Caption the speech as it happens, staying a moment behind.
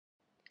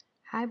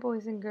Hi,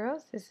 boys and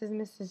girls. This is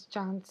Mrs.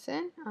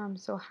 Johnson.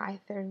 Hi,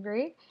 third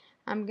grade.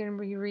 I'm going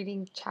to be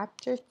reading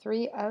chapter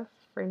 3 of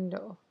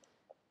Frindle.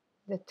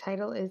 The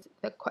title is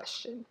The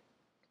Question.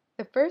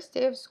 The first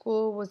day of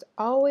school was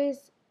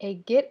always a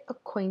get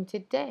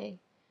acquainted day.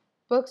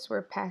 Books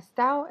were passed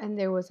out and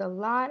there was a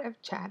lot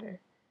of chatter.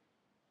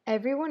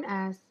 Everyone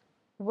asked,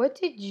 "What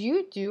did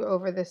you do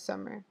over the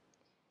summer?"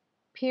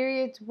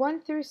 Periods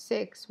 1 through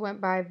 6 went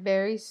by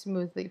very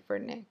smoothly for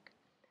Nick.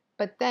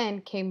 But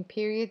then came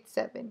period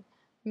 7.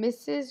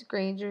 Mrs.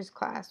 Granger's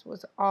class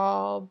was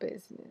all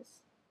business.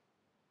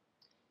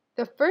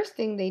 The first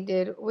thing they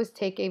did was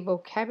take a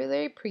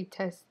vocabulary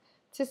pretest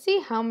to see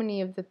how many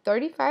of the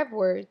 35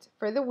 words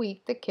for the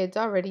week the kids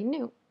already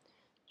knew.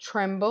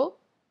 Tremble,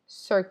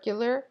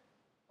 circular,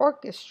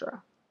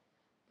 orchestra.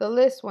 The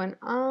list went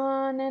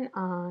on and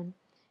on.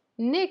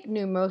 Nick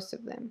knew most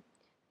of them.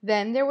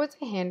 Then there was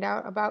a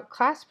handout about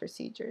class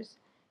procedures.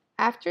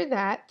 After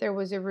that, there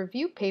was a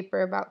review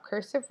paper about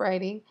cursive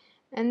writing,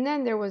 and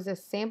then there was a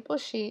sample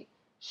sheet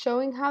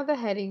showing how the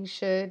heading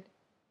should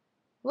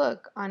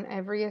look on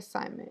every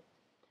assignment.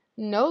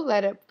 No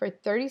let up for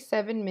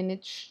 37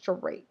 minutes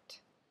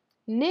straight.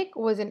 Nick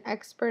was an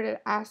expert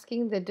at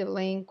asking the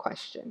delaying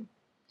question,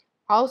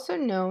 also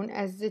known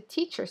as the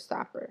teacher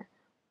stopper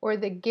or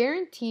the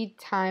guaranteed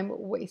time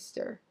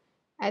waster.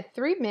 At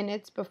 3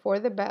 minutes before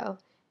the bell,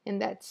 in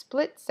that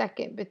split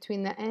second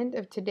between the end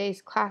of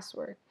today's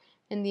classwork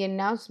and the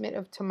announcement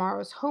of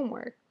tomorrow's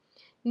homework,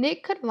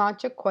 Nick could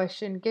launch a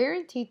question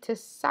guaranteed to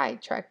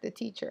sidetrack the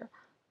teacher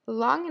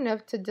long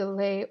enough to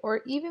delay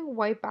or even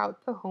wipe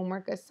out the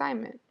homework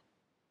assignment.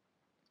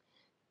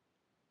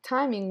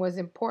 Timing was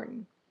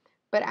important,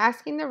 but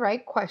asking the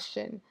right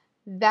question,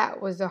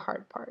 that was the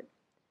hard part.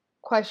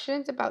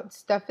 Questions about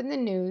stuff in the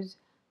news,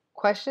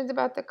 questions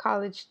about the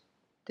college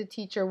the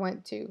teacher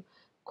went to,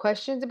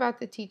 questions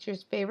about the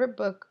teacher's favorite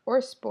book or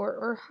sport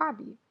or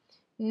hobby.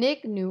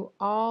 Nick knew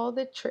all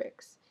the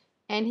tricks,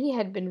 and he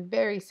had been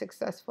very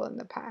successful in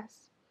the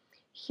past.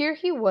 Here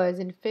he was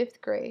in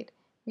 5th grade,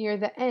 near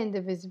the end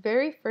of his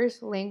very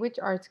first language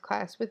arts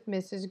class with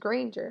Mrs.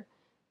 Granger,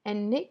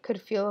 and Nick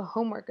could feel a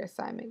homework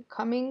assignment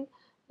coming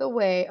the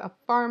way a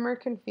farmer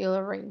can feel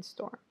a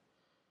rainstorm.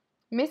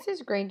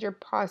 Mrs. Granger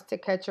paused to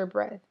catch her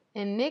breath,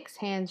 and Nick's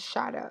hands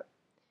shot up.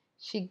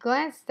 She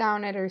glanced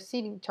down at her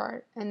seating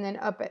chart and then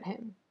up at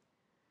him.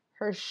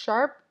 Her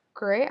sharp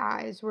gray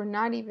eyes were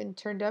not even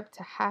turned up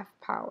to half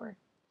power.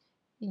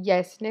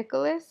 "Yes,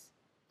 Nicholas?"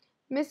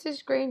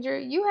 "Mrs. Granger,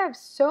 you have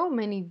so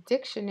many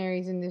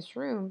dictionaries in this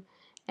room,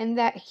 and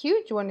that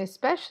huge one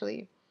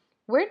especially.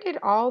 Where did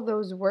all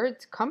those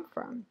words come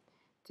from?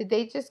 Did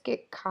they just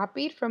get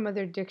copied from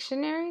other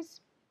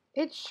dictionaries?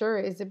 It sure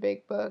is a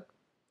big book."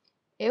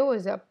 It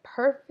was a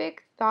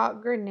perfect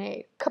thought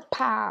grenade.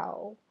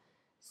 Kapow!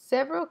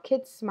 Several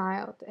kids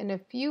smiled, and a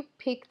few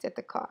peeked at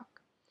the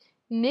clock.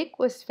 Nick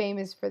was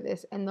famous for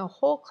this, and the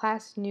whole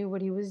class knew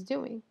what he was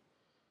doing.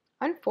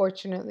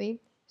 Unfortunately,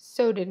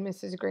 so did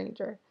Mrs.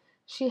 Granger.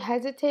 She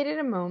hesitated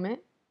a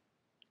moment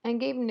and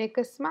gave Nick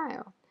a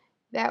smile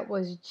that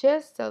was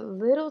just a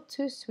little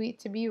too sweet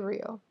to be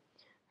real.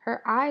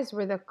 Her eyes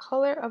were the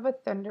color of a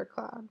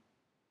thundercloud.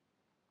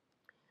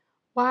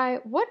 "Why,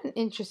 what an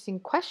interesting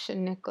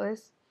question,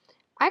 Nicholas.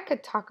 I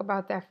could talk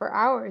about that for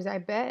hours, I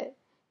bet."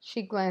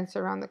 She glanced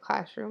around the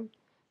classroom.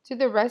 "Do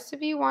the rest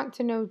of you want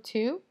to know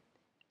too?"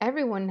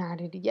 Everyone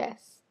nodded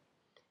yes.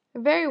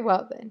 "Very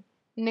well then.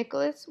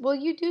 Nicholas, will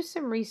you do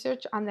some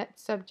research on that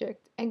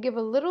subject and give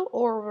a little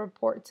oral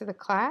report to the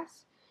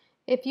class?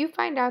 If you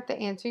find out the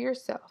answer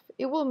yourself,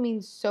 it will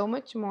mean so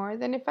much more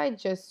than if I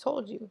just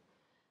told you.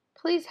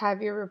 Please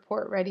have your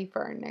report ready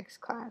for our next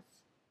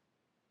class."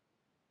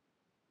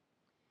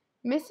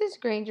 Mrs.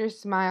 Granger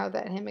smiled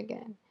at him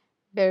again,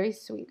 very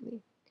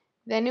sweetly.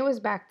 Then it was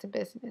back to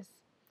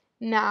business.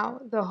 "Now,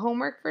 the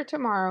homework for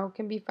tomorrow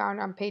can be found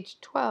on page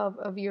 12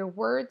 of your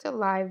Words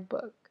Alive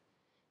book."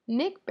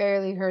 Nick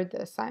barely heard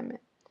the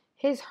assignment.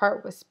 His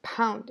heart was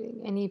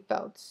pounding, and he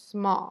felt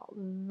small,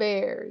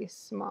 very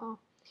small.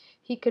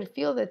 He could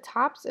feel the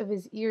tops of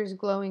his ears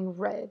glowing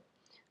red.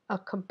 A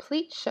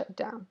complete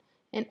shutdown,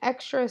 an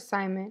extra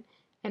assignment,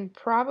 and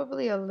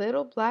probably a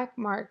little black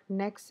mark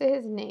next to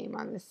his name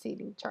on the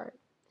seating chart.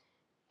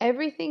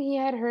 Everything he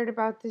had heard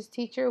about this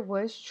teacher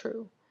was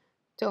true.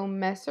 Don't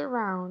mess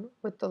around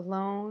with the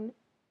lone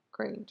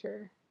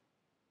Granger.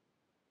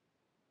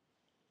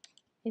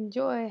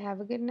 Enjoy.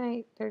 Have a good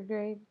night, third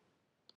grade.